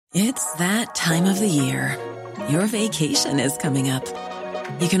It's that time of the year. Your vacation is coming up.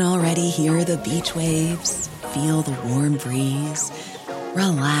 You can already hear the beach waves, feel the warm breeze,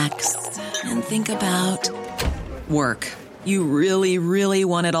 relax, and think about work. You really, really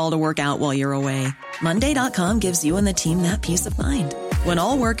want it all to work out while you're away. Monday.com gives you and the team that peace of mind. When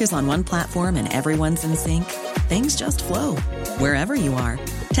all work is on one platform and everyone's in sync, things just flow. Wherever you are,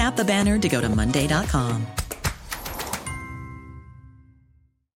 tap the banner to go to Monday.com.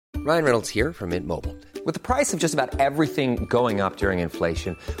 Ryan Reynolds here from Mint Mobile. With the price of just about everything going up during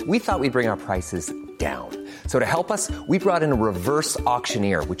inflation, we thought we'd bring our prices down. So to help us, we brought in a reverse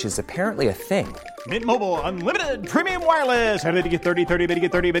auctioneer, which is apparently a thing. Mint Mobile Unlimited Premium Wireless. How to get 30, 30, bit to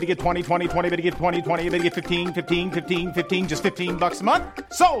get 30, bit to get 20, 20, 20, bit to get 20, 20, bit to get 15, 15, 15, 15, just $15 a month?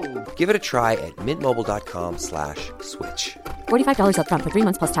 Sold! Give it a try at mintmobile.com/switch. $45 up front for 3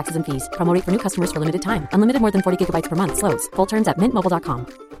 months plus taxes and fees. Promo rate for new customers for limited time. Unlimited more than 40 gigabytes per month. Slows full terms at mintmobile.com.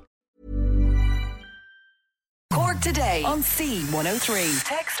 Cork today on C103.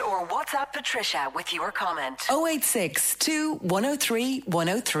 Text or WhatsApp Patricia with your comment. 0862 103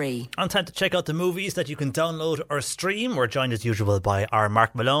 103. On time to check out the movies that you can download or stream. We're joined as usual by our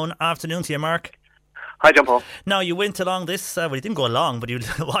Mark Malone. Afternoon to you, Mark. Hi, John Paul. Now, you went along this, well, you didn't go along, but you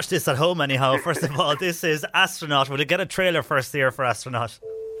watched this at home anyhow. First of all, this is Astronaut. Will you get a trailer first here for Astronaut?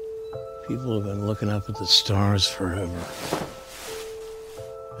 People have been looking up at the stars forever.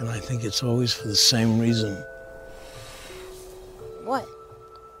 And I think it's always for the same reason. What?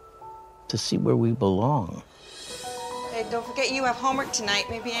 To see where we belong. Hey, don't forget you have homework tonight.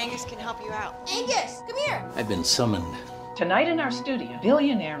 Maybe Angus can help you out. Angus, come here. I've been summoned. Tonight in our studio,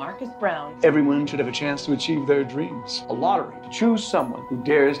 billionaire Marcus Brown. Everyone should have a chance to achieve their dreams. A lottery to choose someone who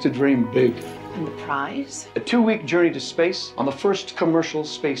dares to dream big. And the prize? A 2-week journey to space on the first commercial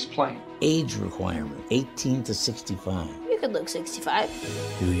space plane. Age requirement, 18 to 65. You could look 65.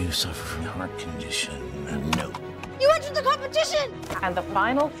 Do you suffer from a heart condition? No. You entered the competition! And the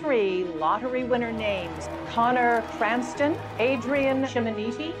final 3 lottery winner names: Connor Cranston, Adrian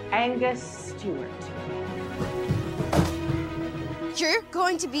Chiminiti, Angus Stewart. You're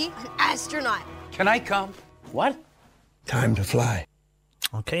going to be an astronaut. Can I come? What? Time to fly.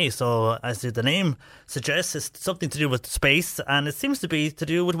 Okay, so as the name suggests, it's something to do with space, and it seems to be to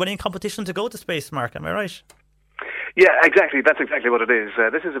do with winning competition to go to space, Mark. Am I right? Yeah, exactly. That's exactly what it is.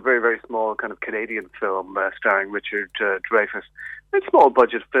 This is a very, very small kind of Canadian film starring Richard Dreyfuss. A small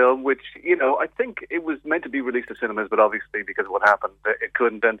budget film, which, you know, I think it was meant to be released to cinemas, but obviously because of what happened, it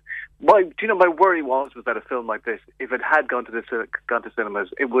couldn't. And my worry was that a film like this, if it had gone to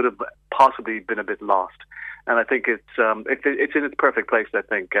cinemas, it would have possibly been a bit lost. And I think it's in its perfect place, I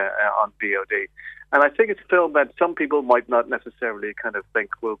think, on VOD. And I think it's a film that some people might not necessarily kind of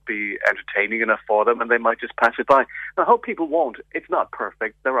think will be entertaining enough for them, and they might just pass it by. I hope people won't. It's not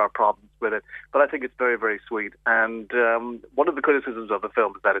perfect. There are problems with it, but I think it's very, very sweet. And one of the criticisms of the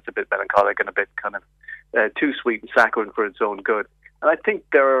film is that it's a bit melancholic and a bit kind of too sweet and saccharine for its own good. And I think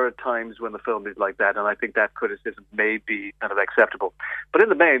there are times when the film is like that, and I think that criticism may be kind of acceptable. But in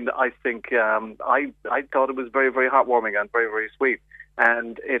the main, I think I thought it was very, very heartwarming and very, very sweet.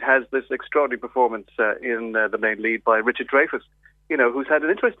 And it has this extraordinary performance in the main lead by Richard Dreyfuss, you know, who's had an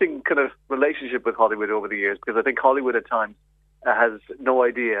interesting kind of relationship with Hollywood over the years, because I think Hollywood at times has no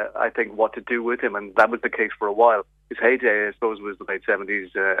idea, I think, what to do with him, and that was the case for a while. His heyday, I suppose, was the late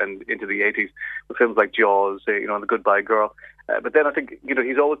 70s and into the 80s, with films like Jaws, you know, and The Goodbye Girl. But then I think, you know,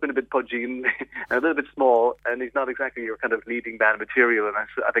 he's always been a bit pudgy and a little bit small, and he's not exactly your kind of leading man material. And I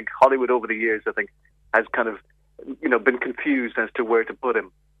think Hollywood over the years, I think, has kind of, you know, been confused as to where to put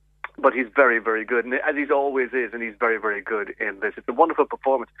him. But he's very, very good, and as he's always is, and he's very, very good in this. It's a wonderful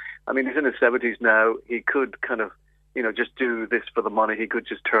performance. I mean, he's in his 70s now. He could kind of, you know, just do this for the money. He could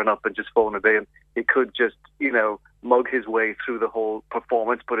just turn up and just phone it in. He could just, you know, mug his way through the whole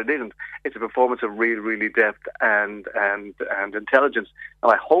performance, but it isn't. It's a performance of really, really depth and intelligence.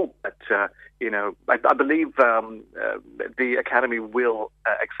 And I hope that, you know, I believe the Academy will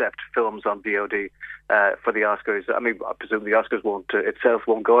accept films on VOD for the Oscars. I mean, I presume the Oscars itself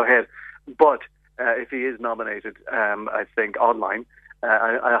won't go ahead, but if he is nominated, I think online,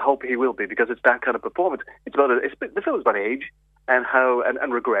 I hope he will be, because it's that kind of performance. The film is about age and how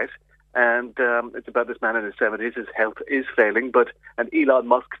and regret. And it's about this man in his 70s. His health is failing, but an Elon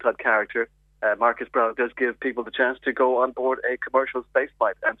Musk-type character, Marcus Brown, does give people the chance to go on board a commercial space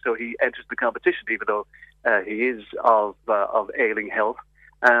flight. And so he enters the competition, even though he is of ailing health,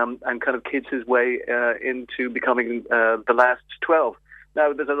 and kind of kids his way into becoming the last 12.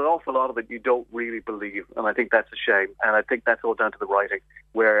 Now, there's an awful lot of it you don't really believe, and I think that's a shame. And I think that's all down to the writing,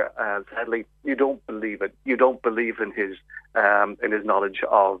 where sadly you don't believe it. You don't believe in his knowledge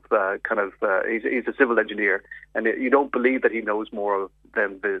of he's a civil engineer, and you don't believe that he knows more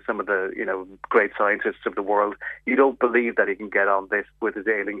than some of the great scientists of the world. You don't believe that he can get on this with his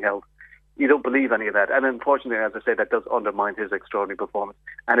ailing health. You don't believe any of that. And unfortunately, as I say, that does undermine his extraordinary performance.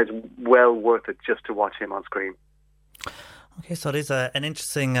 And it's well worth it just to watch him on screen. Okay, so it is an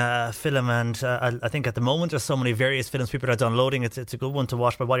interesting film, and I think at the moment there's so many various films people are downloading. It's a good one to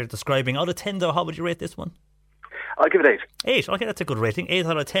watch by what you're describing. Out of 10, though, how would you rate this one? I'll give it 8. 8, okay, that's a good rating. 8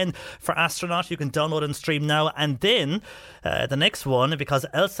 out of 10 for Astronaut. You can download and stream now. And then the next one, because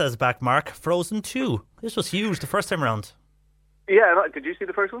Elsa's back, Mark, Frozen 2. This was huge the first time around. Yeah, did you see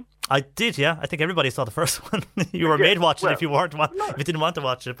the first one? I did, yeah. I think everybody saw the first one. You were made watch it if you didn't want to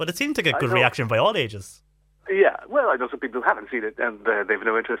watch it. But it seemed to get good reaction by all ages. Yeah, well, I know some people who haven't seen it and they've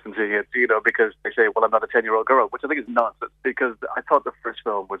no interest in seeing it, because they say, well, I'm not a 10-year-old girl, which I think is nonsense, because I thought the first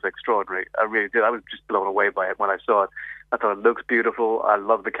film was extraordinary. I really did. I was just blown away by it when I saw it. I thought it looks beautiful. I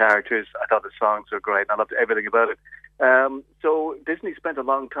love the characters. I thought the songs were great. And I loved everything about it. So Disney spent a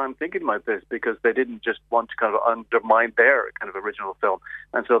long time thinking about this, because they didn't just want to kind of undermine their kind of original film.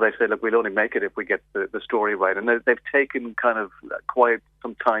 And so they said, look, we'll only make it if we get the story right. And they've taken kind of quite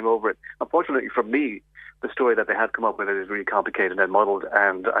some time over it. Unfortunately for me, the story that they have come up with is really complicated and muddled,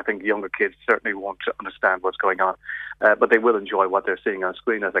 and I think younger kids certainly won't understand what's going on, but they will enjoy what they're seeing on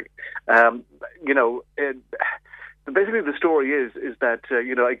screen, I think. Basically the story is that,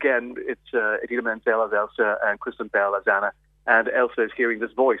 again, it's Idina Menzel as Elsa and Kristen Bell as Anna, and Elsa is hearing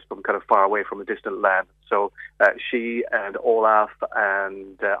this voice from kind of far away from a distant land. So she and Olaf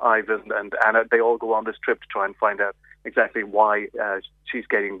and Ivan and Anna, they all go on this trip to try and find out exactly why she's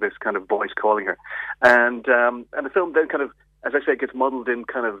getting this kind of voice calling her. And the film then kind of, as I say, gets muddled in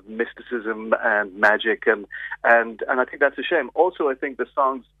kind of mysticism and magic, and I think that's a shame. Also, I think the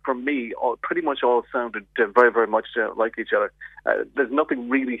songs, for me, pretty much all sounded very, very much like each other. There's nothing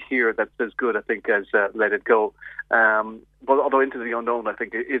really here that's as good, I think, as Let It Go. But although Into the Unknown, I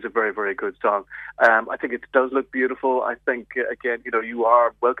think, it is a very, very good song. I think it does look beautiful. I think, again, you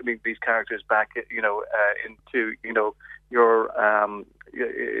are welcoming these characters back, into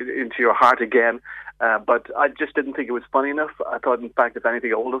your heart again. But I just didn't think it was funny enough. I thought, in fact, if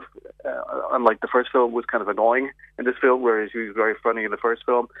anything, Olaf, unlike the first film, was kind of annoying in this film, whereas he was very funny in the first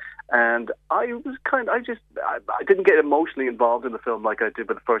film. And I didn't get emotionally involved in the film like I did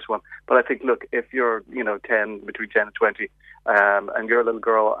with the first one. But I think, look, if you're, between 10 and 20, and you're a little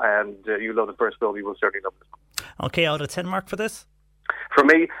girl and you love the first film, you will certainly love this one. Okay, out of 10, Mark, for this? For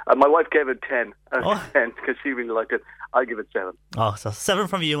me, my wife gave it 10 out of 10 because she really liked it. I give it 7. Oh, so 7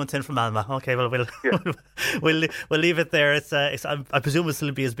 from you and 10 from Alma. Okay, well, we'll leave it there. I presume it'll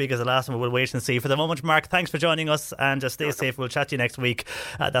still be as big as the last one, but we'll wait and see. For the moment, Mark, thanks for joining us, and just stay safe. We'll chat to you next week.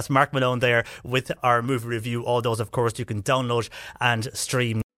 That's Mark Malone there with our movie review. All those, of course, you can download and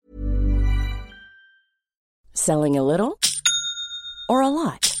stream. Selling a little or a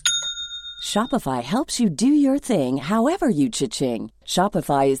lot? Shopify helps you do your thing however you cha-ching.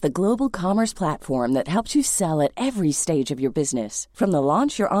 Shopify is the global commerce platform that helps you sell at every stage of your business. From the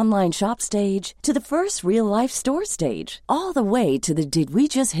launch your online shop stage to the first real-life store stage, all the way to the did we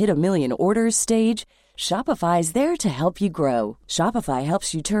just hit a million orders stage. Shopify is there to help you grow. Shopify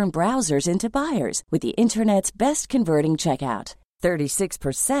helps you turn browsers into buyers with the internet's best converting checkout.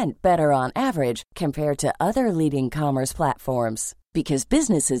 36% better on average compared to other leading commerce platforms. Because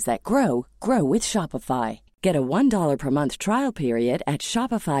businesses that grow, grow with Shopify. Get a $1 per month trial period at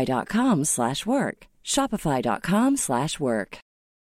shopify.com/work. Shopify.com/work.